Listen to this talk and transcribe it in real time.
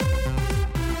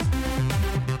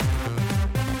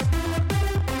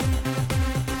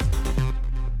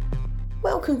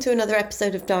welcome to another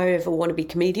episode of Diary of a Wannabe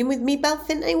Comedian with me, Belle,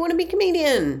 a wannabe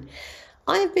comedian.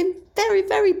 I have been very,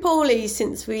 very poorly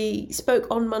since we spoke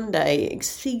on Monday,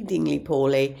 exceedingly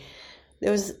poorly.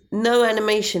 There was no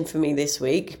animation for me this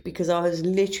week because I was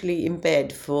literally in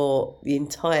bed for the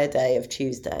entire day of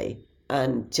Tuesday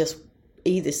and just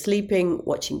either sleeping,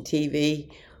 watching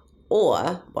TV,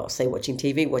 or,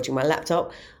 watching my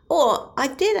laptop, or I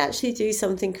did actually do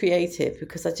something creative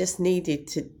because I just needed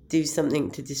to do something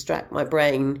to distract my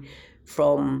brain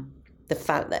from the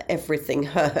fact that everything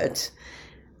hurt.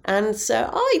 And so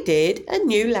I did a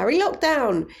new Larry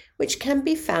Lockdown, which can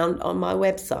be found on my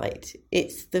website.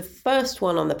 It's the first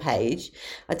one on the page.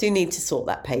 I do need to sort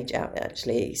that page out,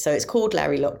 actually. So it's called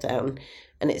Larry Lockdown,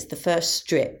 and it's the first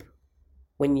strip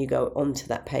when you go onto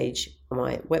that page on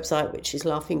my website, which is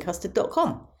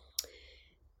laughingcustard.com.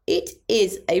 It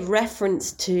is a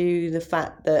reference to the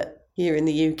fact that here in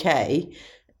the UK,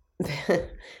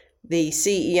 the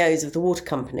CEOs of the water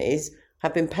companies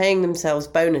have been paying themselves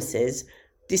bonuses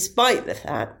despite the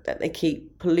fact that they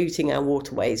keep polluting our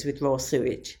waterways with raw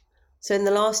sewage. So in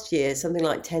the last year, something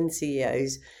like 10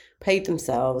 CEOs paid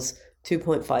themselves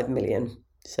 2.5 million.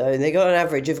 So they got an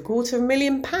average of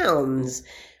 £250,000.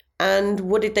 And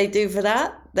what did they do for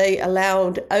that? They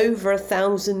allowed over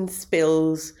 1,000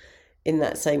 spills in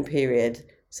that same period.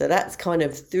 So that's kind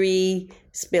of 3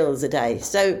 spills a day.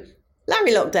 So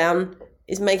Larry Lockdown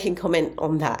is making comment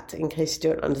on that in case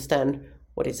you don't understand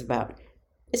what it's about.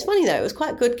 It's funny though, it was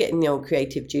quite good getting the old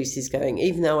creative juices going,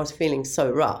 even though I was feeling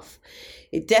so rough.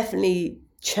 It definitely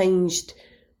changed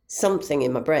something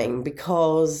in my brain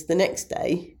because the next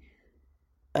day,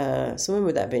 so when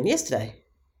would that have been? Yesterday.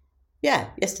 Yeah,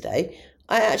 yesterday,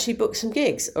 I actually booked some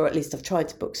gigs, or at least I've tried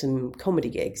to book some comedy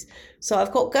gigs. So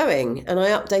I've got going, and I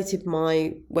updated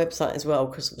my website as well,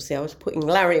 because obviously I was putting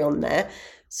Larry on there.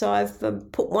 So I've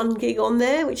put one gig on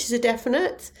there, which is a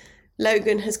definite.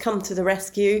 Logan has come to the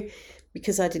rescue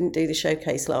because I didn't do the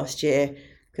showcase last year,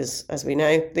 because as we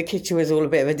know, the kitchen was all a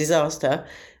bit of a disaster,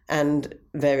 and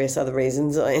various other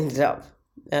reasons I ended up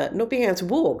not being able to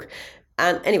walk.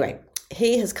 And anyway,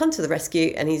 he has come to the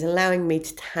rescue and he's allowing me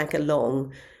to tag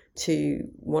along to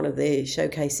one of the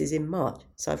showcases in March.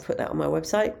 So I've put that on my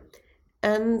website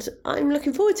and I'm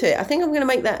looking forward to it. I think I'm going to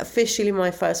make that officially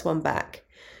my first one back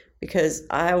because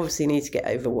I obviously need to get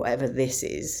over whatever this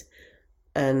is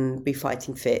and be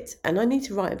fighting fit. And I need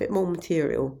to write a bit more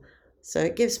material. So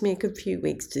it gives me a good few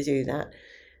weeks to do that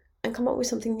and come up with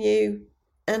something new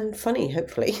and funny,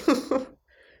 hopefully.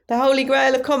 The holy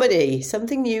grail of comedy,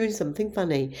 something new and something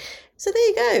funny. So there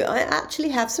you go. I actually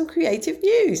have some creative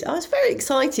news. I was very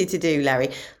excited to do Larry.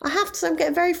 I have to say I'm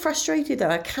getting very frustrated though.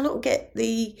 I cannot get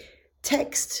the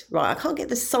text right. I can't get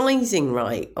the sizing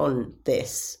right on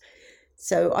this.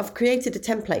 So I've created a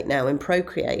template now in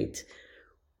Procreate,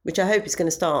 which I hope is going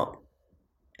to start,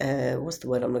 what's the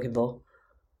word I'm looking for?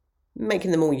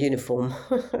 Making them all uniform.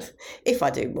 If I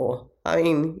do more. I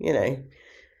mean, you know,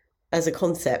 as a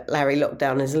concept, Larry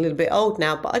Lockdown is a little bit old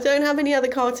now, but I don't have any other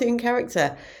cartoon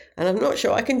character. And I'm not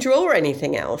sure I can draw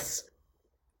anything else.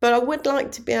 But I would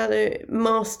like to be able to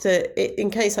master it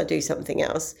in case I do something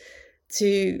else,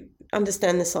 to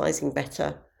understand the sizing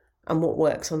better and what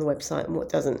works on the website and what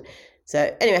doesn't.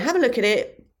 So anyway, have a look at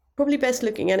it. Probably best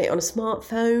looking at it on a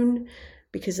smartphone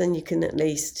because then you can at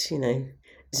least, you know,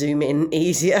 zoom in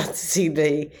easier to see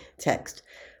the text.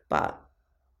 But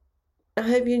I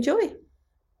hope you enjoy.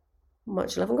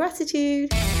 Much love and gratitude.